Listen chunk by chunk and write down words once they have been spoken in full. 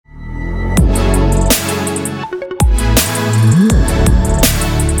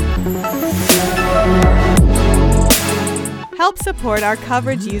support our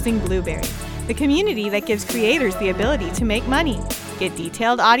coverage using Blueberry, the community that gives creators the ability to make money, get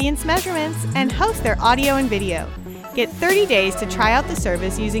detailed audience measurements, and host their audio and video. Get 30 days to try out the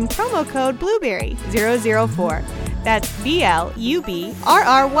service using promo code Blueberry004. That's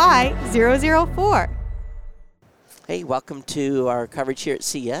BLUBRRY004. Hey, welcome to our coverage here at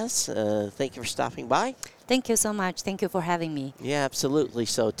CES. Thank you for stopping by. Thank you so much. Thank you for having me. Yeah, absolutely.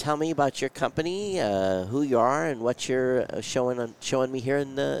 So tell me about your company, who you are, and what you're showing me here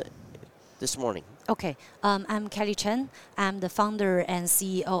this morning. Okay, I'm Kelly Chen. I'm the founder and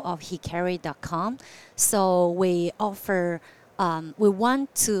CEO of HeCarry.com. So we offer, we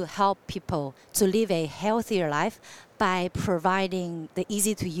want to help people to live a healthier life by providing the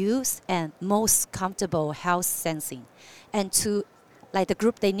easy to use and most comfortable health sensing, and to like the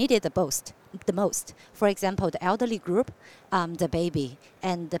group they needed the most. For example, the elderly group, the baby,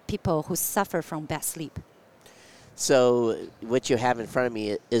 and the people who suffer from bad sleep. So what you have in front of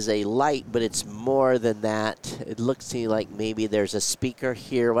me is a light, but it's more than that. It looks to me like maybe there's a speaker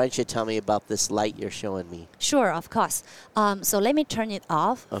here. Why don't you tell me about this light you're showing me? Sure, of course. So let me turn it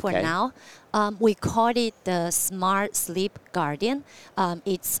off for now. We call it the Smart Sleep Guardian.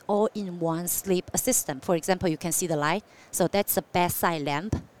 It's all-in-one sleep assistant. For example, you can see the light. So that's a bedside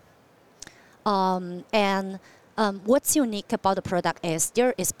lamp. What's unique about the product is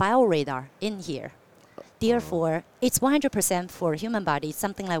there is bioradar in here. Therefore, it's 100% for human body,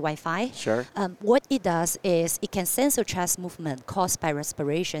 something like Wi-Fi. Sure. What it does is it can sense your chest movement caused by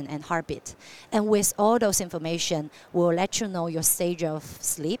respiration and heartbeat. And with all those information, will let you know your stage of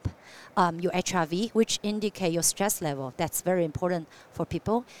sleep, your HRV, which indicate your stress level. That's very important for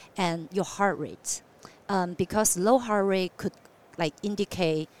people, and your heart rate. Because low heart rate could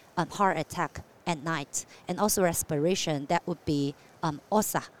indicate heart attack at night, and also respiration, that would be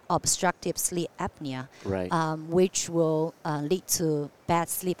OSA, obstructive sleep apnea, right. Which will lead to bad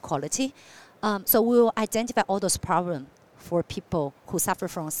sleep quality. So we will identify all those problems for people who suffer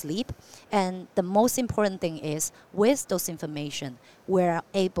from sleep. And the most important thing is, with those information, we're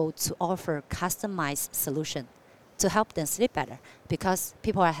able to offer customized solution to help them sleep better, because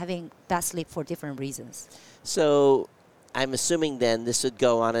people are having bad sleep for different reasons. So I'm assuming then this would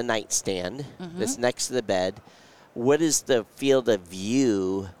go on a nightstand that's next to the bed. What is the field of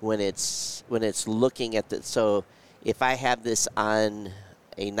view when it's looking at the? So if I have this on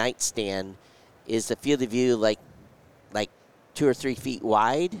a nightstand, is the field of view like 2 or 3 feet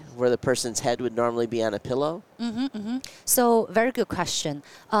wide, where the person's head would normally be on a pillow? So very good question.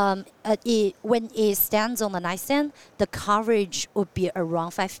 When it stands on the nightstand, the coverage would be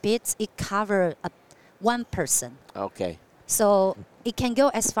around 5 feet. It covers one person. Okay. So it can go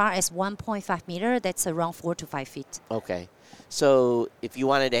as far as 1.5 meter. That's around 4 to 5 feet. Okay. So if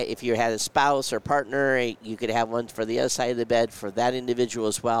you had a spouse or partner, you could have one for the other side of the bed for that individual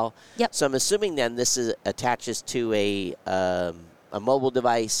as well. Yep. So I'm assuming then this attaches to a mobile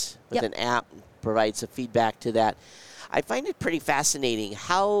device with an app, provides a feedback to that. I find it pretty fascinating.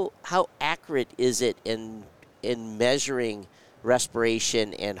 How accurate is it in measuring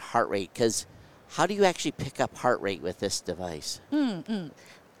respiration and heart rate? Because how do you actually pick up heart rate with this device?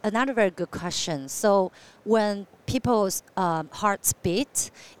 Another very good question. So when people's hearts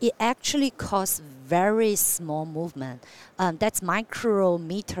beat, it actually causes very small movement. That's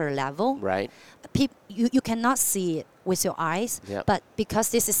micrometer level. Right. You cannot see it with your eyes, but because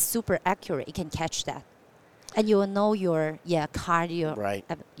this is super accurate, it can catch that. And you will know your cardio. Right.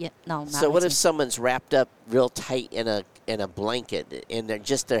 No. So what if someone's wrapped up real tight in a blanket and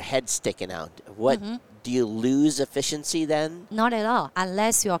their head sticking out? What do you lose efficiency then? Not at all,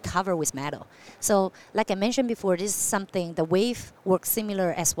 unless you are covered with metal. So, like I mentioned before, this is something the wave works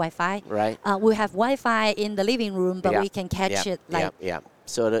similar as Wi-Fi. Right. We have Wi-Fi in the living room, but we can catch it like.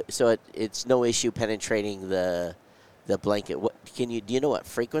 So it's no issue penetrating the blanket. Do you know what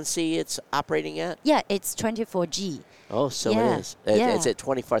frequency it's operating at? Yeah, it's 24G. Oh, so it is. It's at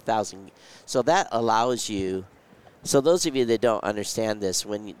 24,000. So that allows you. So those of you that don't understand this,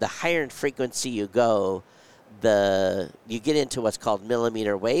 when the higher in frequency you go, you get into what's called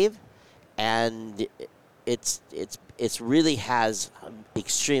millimeter wave, and it's really has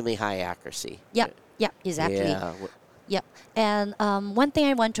extremely high accuracy. Yeah, exactly. Yeah. Yeah, and one thing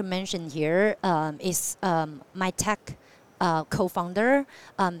I want to mention here is my tech co-founder.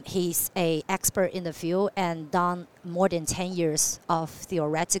 He's an expert in the field and done more than 10 years of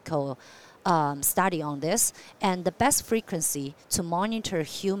theoretical study on this. And the best frequency to monitor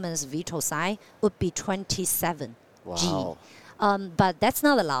humans' vital sign would be 27 G. Wow. But that's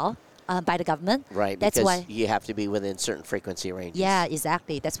not allowed. by the government. Right, That's because why. you have to be within certain frequency ranges. Yeah,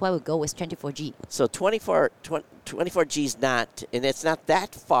 exactly. That's why we go with 24G. So 24G is not, and it's not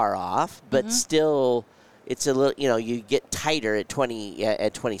that far off, but still, it's a little. You get tighter at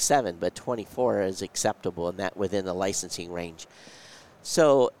 27, but 24 is acceptable, and that within the licensing range.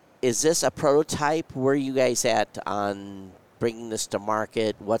 So, is this a prototype? Where are you guys at on bringing this to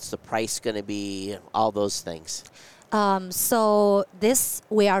market? What's the price going to be? All those things. So this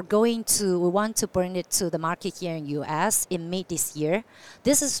we want to bring it to the market here in US in mid this year.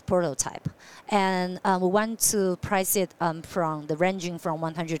 This is prototype, and we want to price it from the ranging from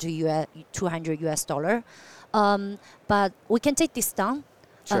 100 to 200 US dollar. But we can take this down.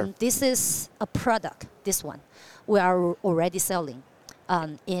 Sure. This is a product. This one we are already selling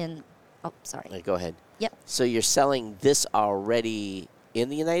in. Oh, sorry. Go ahead. Yep. So you're selling this already in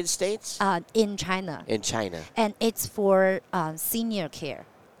the United States? In China. In China. And it's for senior care.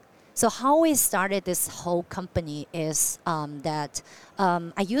 So how we started this whole company is that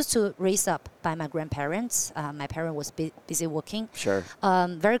I used to raise up by my grandparents. My parent was busy working. Sure.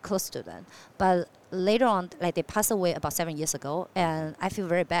 Very close to them. But later on, like they passed away about 7 years ago, and I feel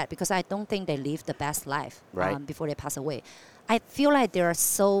very bad because I don't think they lived the best life before they passed away. I feel like there are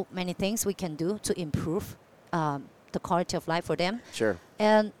so many things we can do to improve the quality of life for them. Sure.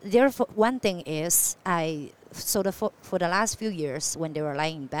 And therefore, one thing is, for the last few years when they were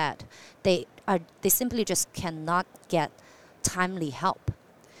lying in bed, they simply just cannot get timely help.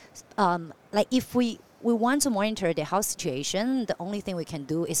 Like if we want to monitor their health situation, the only thing we can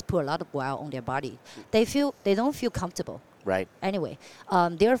do is put a lot of oil on their body. They don't feel comfortable. Right. Anyway,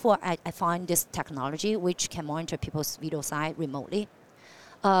 therefore, I find this technology which can monitor people's vital sign remotely.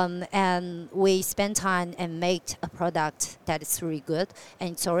 And we spend time and make a product that is really good,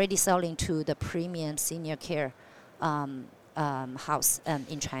 and it's already selling to the premium senior care house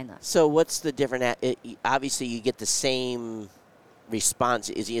in China. So what's the different? Obviously, you get the same response.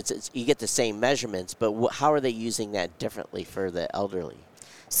 You get the same measurements, but how are they using that differently for the elderly?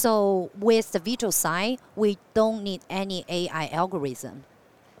 So with the vital sign, we don't need any AI algorithm.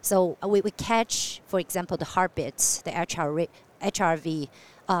 So we catch, for example, the heartbeats, the HRV.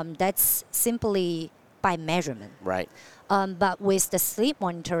 That's simply by measurement. Right. But with the sleep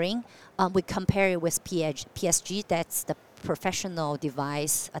monitoring, we compare it with PSG. That's the professional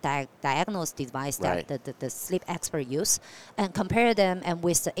device, a diagnosed device that the sleep expert use, and compare them. And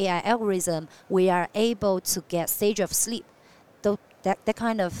with the AI algorithm, we are able to get stage of sleep, that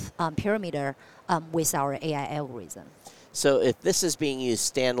kind of parameter with our AI algorithm. So if this is being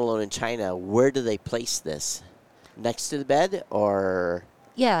used standalone in China, where do they place this? Next to the bed or?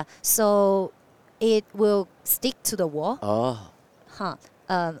 Yeah, so it will stick to the wall. Oh.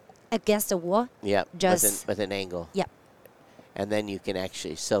 Against the wall. Yeah, just with an angle. Yeah. And then you can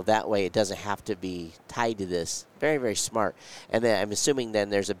actually, so that way it doesn't have to be tied to this. Very, very smart. And then I'm assuming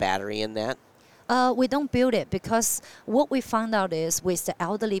then there's a battery in that? We don't build it because what we found out is with the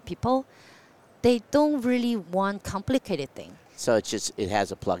elderly people, they don't really want complicated thing. So it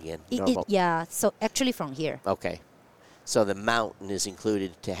has a plug-in. Yeah, so actually from here. Okay. So the mountain is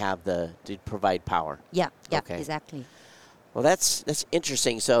included to provide power. Yeah, okay. Exactly. Well, that's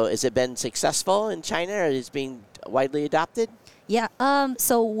interesting. So has it been successful in China, or is it being widely adopted? Yeah.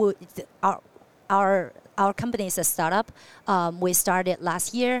 So our company is a startup. We started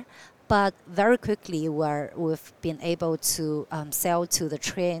last year, but very quickly we've been able to sell to the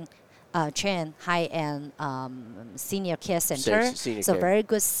chain high-end senior care center. So very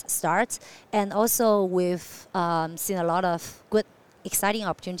good start. And also we've seen a lot of good, exciting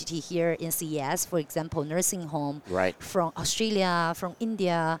opportunity here in CES. For example, nursing home from Australia, from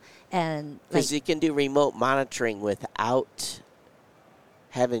India, and because you can do remote monitoring without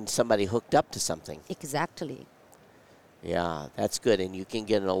having somebody hooked up to something. Exactly. Yeah, that's good. And you can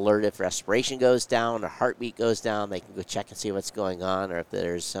get an alert if respiration goes down or heartbeat goes down. They can go check and see what's going on or if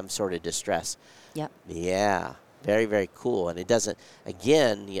there's some sort of distress. Yep. Yeah, very, very cool. And it doesn't,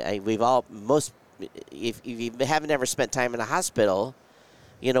 again, if you haven't ever spent time in a hospital,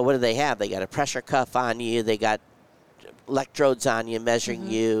 what do they have? They got a pressure cuff on you. They got electrodes on you measuring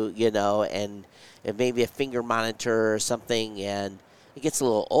you, and maybe a finger monitor or something. And it gets a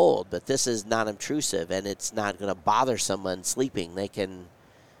little old, but this is non-intrusive, and it's not going to bother someone sleeping.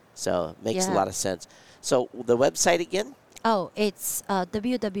 So it makes a lot of sense. So the website again? Oh, it's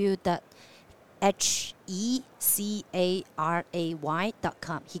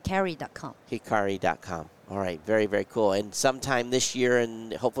www.hecaray.com, hikari.com. Hikari.com. All right, very, very cool. And sometime this year,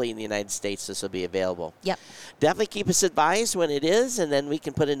 and hopefully in the United States, this will be available. Yep. Definitely keep us advised when it is, and then we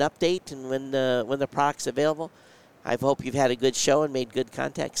can put an update and when the product's available. I hope you've had a good show and made good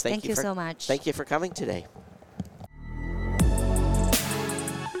contacts. Thank you so much. Thank you for coming today.